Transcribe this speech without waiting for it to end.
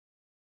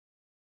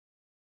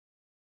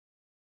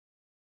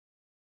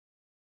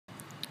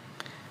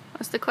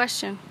What's the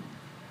question?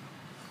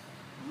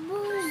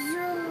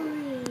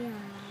 Missouri.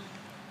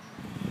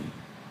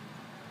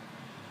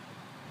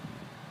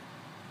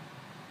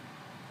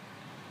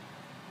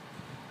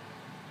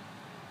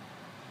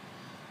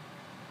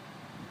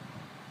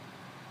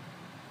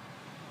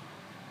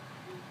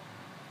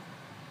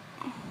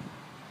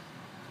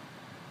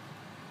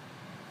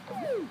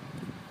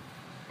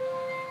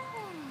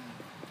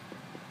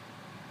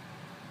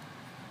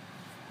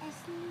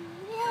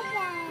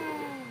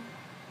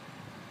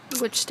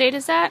 Which state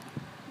is that?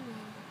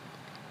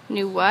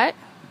 New what?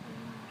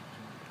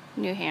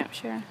 New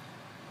Hampshire.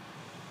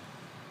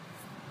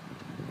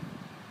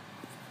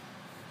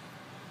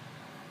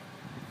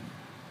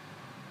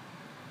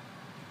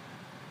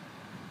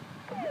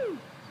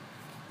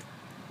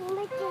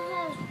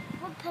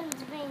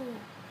 Pennsylvania.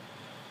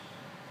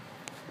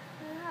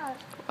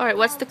 Alright,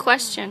 what's the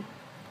question?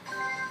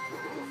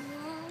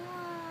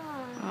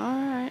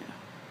 Alright.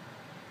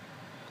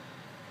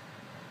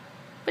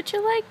 Put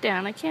your leg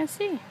down, I can't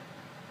see.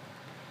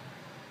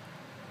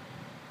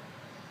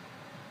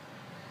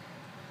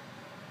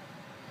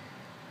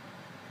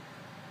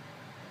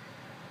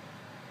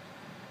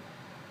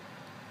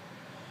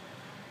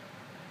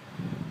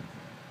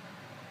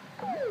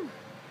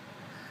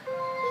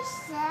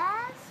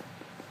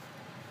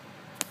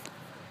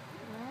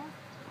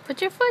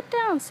 Put your foot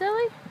down,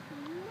 silly.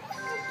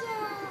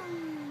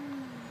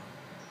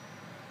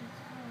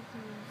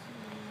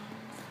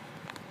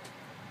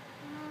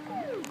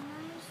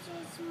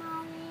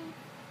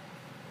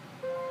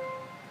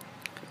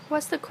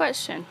 What's the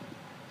question?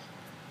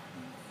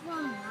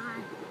 Wow!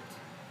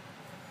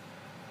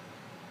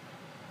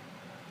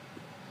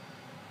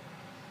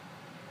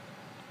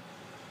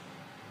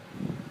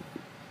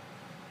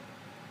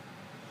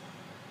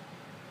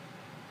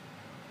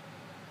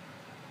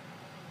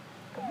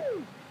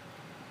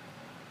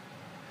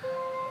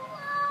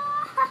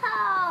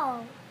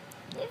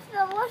 It's the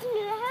one in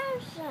the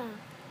house.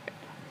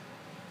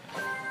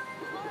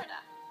 Florida,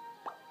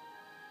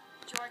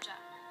 Georgia,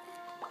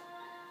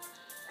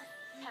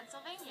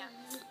 Pennsylvania,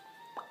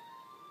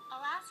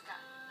 Alaska,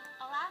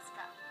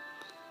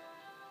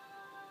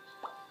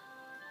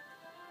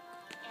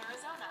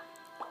 Arizona,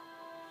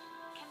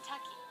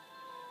 Kentucky,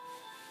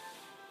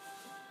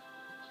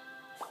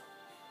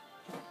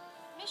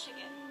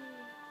 Michigan,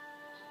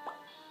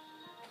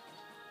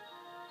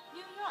 New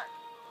York.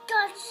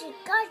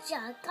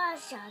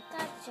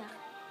 Gotcha.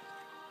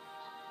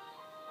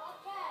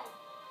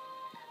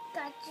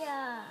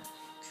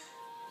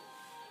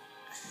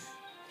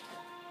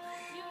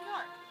 New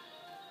York,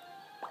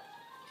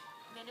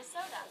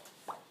 Minnesota,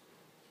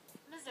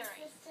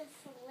 Missouri,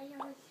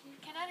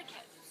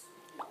 Connecticut,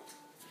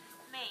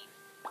 Maine,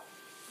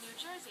 New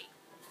Jersey.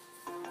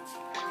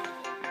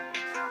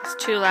 It's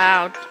too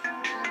loud.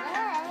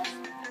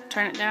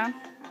 Turn it down.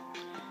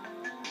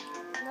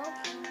 Nope.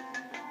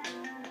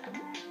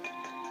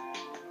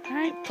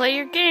 Alright, play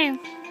your game.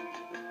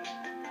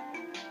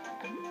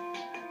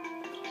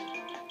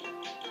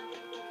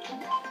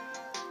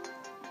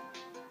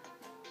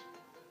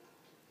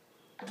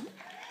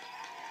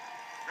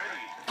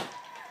 Ready,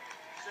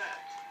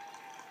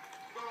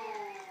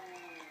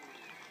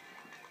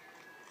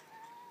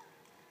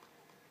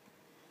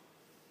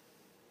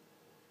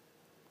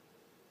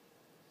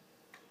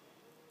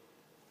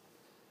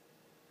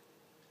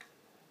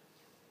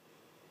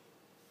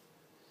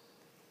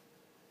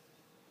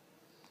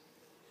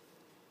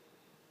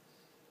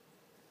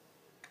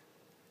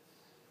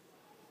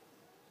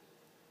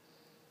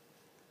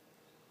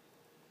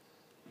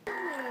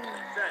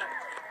 set,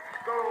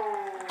 go! Set, go!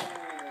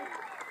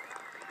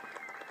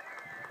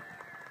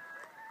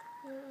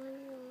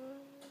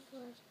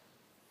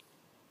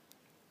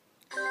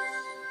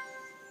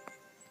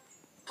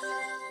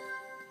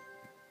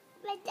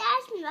 But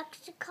that's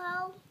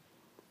Mexico.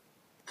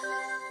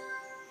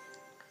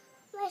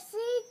 Let's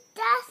see,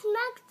 that's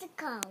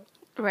Mexico.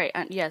 Right,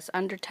 yes,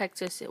 under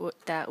Texas,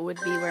 that would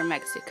be where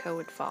Mexico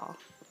would fall.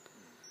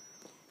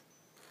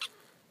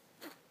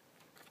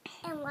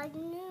 And like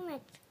New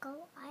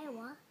Mexico,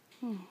 Iowa.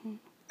 Mm-hmm.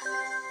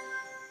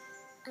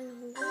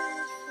 And where is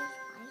this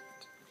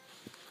white?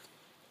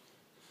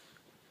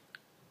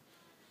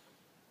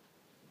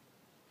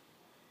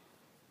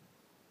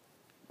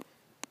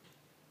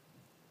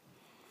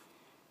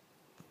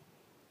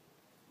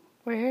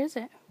 Where is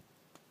it?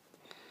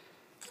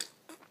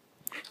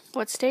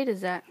 What state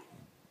is that?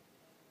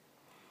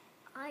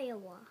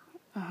 Iowa.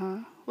 Uh-huh.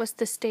 What's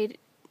the state?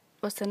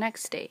 What's the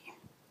next state?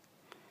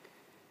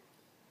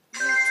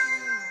 Utah.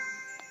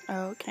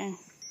 Oh, okay.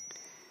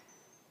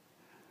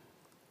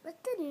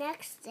 What's the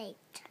next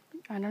state?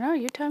 I don't know,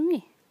 you tell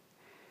me.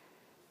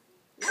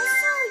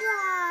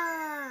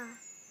 Minnesota.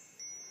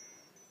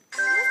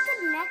 What's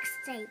the next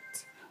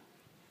state?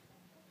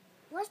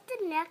 What's the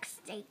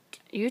next state?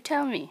 You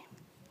tell me.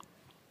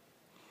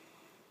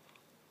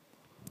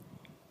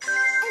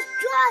 It's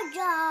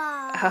Georgia.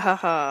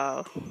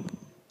 Oh.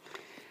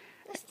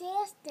 What state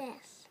is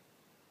this?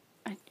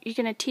 You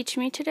gonna teach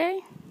me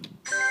today?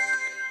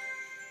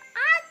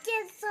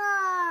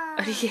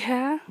 Arkansas.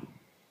 Yeah?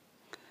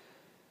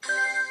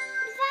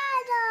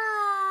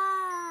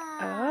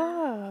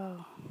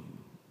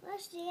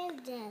 What state is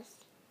this?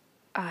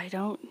 I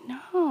don't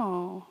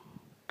know.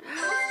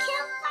 North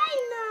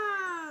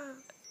Carolina.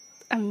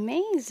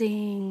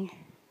 Amazing.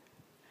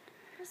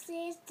 What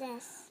state is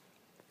this?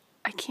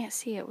 I can't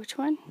see it. Which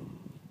one?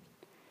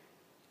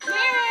 Maine.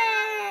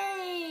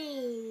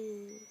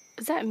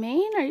 Is that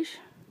Maine? Are you?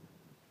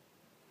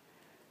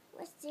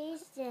 What state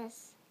is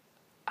this?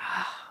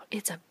 Oh,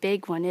 it's a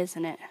big one,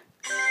 isn't it?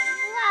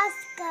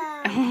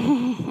 Alaska.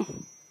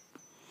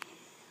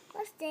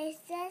 What state is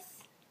this?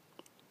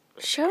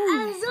 Show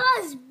me.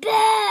 Arizona's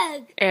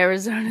big.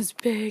 Arizona's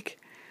big.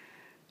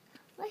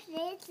 What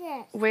state is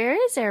this? Where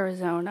is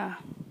Arizona?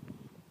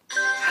 He's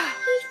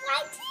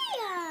right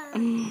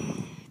here.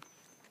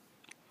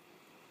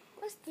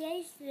 What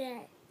state is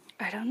this?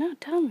 I don't know.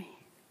 Tell me.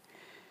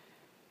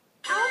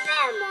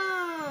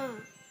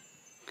 Alabama.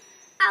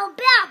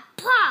 Alabama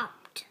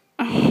popped.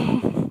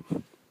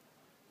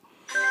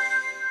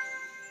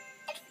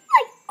 It's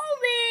like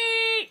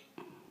oven.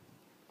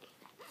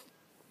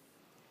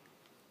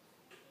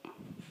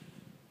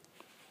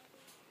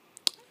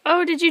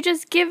 Oh, did you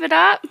just give it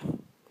up?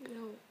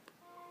 No.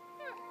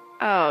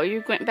 Oh,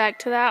 you went back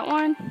to that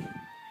one?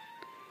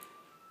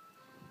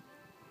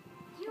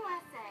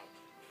 USA.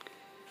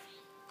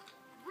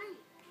 3,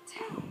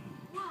 2,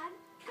 1,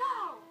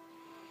 go!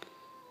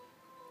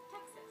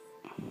 Texas.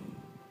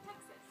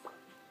 Texas.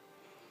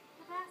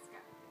 Nebraska.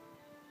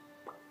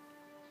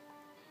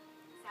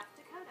 South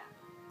Dakota.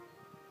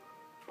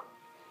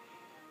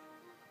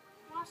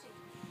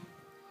 Washington.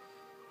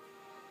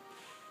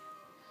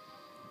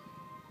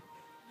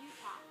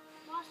 Utah.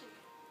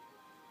 Washington.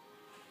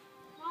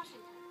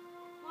 Washington.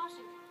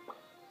 Washington.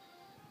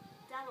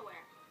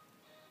 Delaware.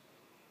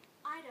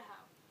 Idaho.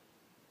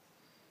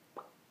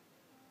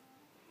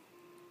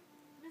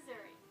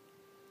 Missouri.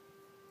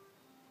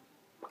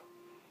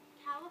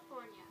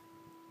 California.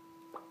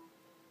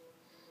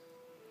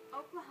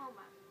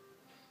 Oklahoma.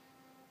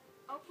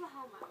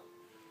 Oklahoma.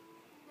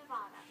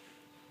 Nevada.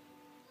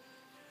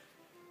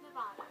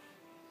 Nevada.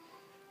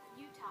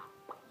 Utah.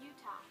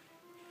 Utah.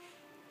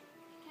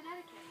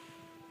 Connecticut.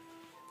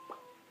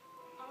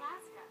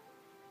 Alaska.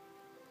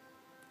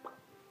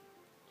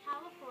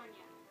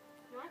 California.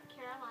 North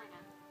Carolina.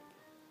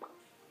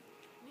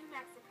 New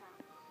Mexico.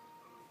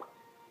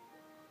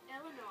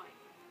 Illinois.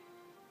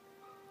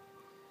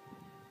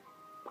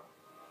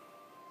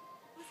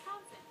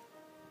 Wisconsin.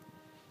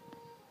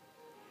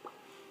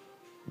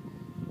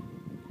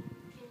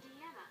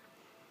 Indiana.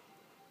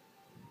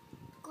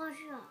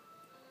 Gotcha.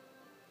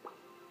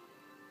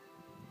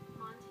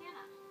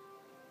 Montana.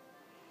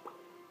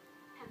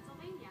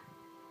 Pennsylvania.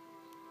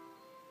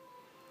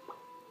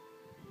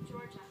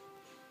 Georgia.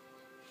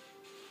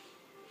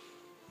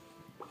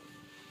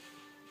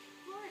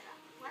 Florida.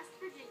 West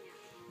Virginia.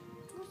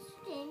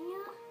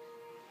 Virginia.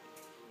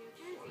 New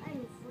Jersey.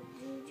 I'm from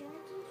New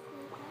Jersey.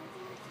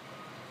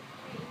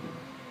 Maine.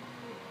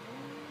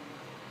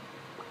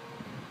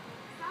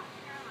 South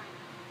Carolina.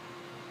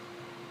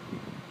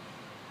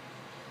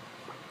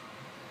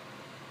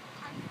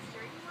 Are you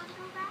sure you want to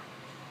go back?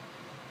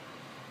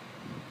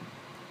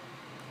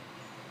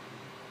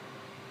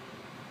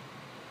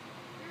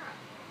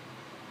 Europe.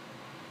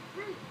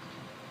 3.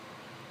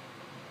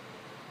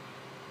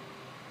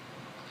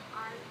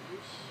 Are you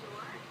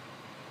sure?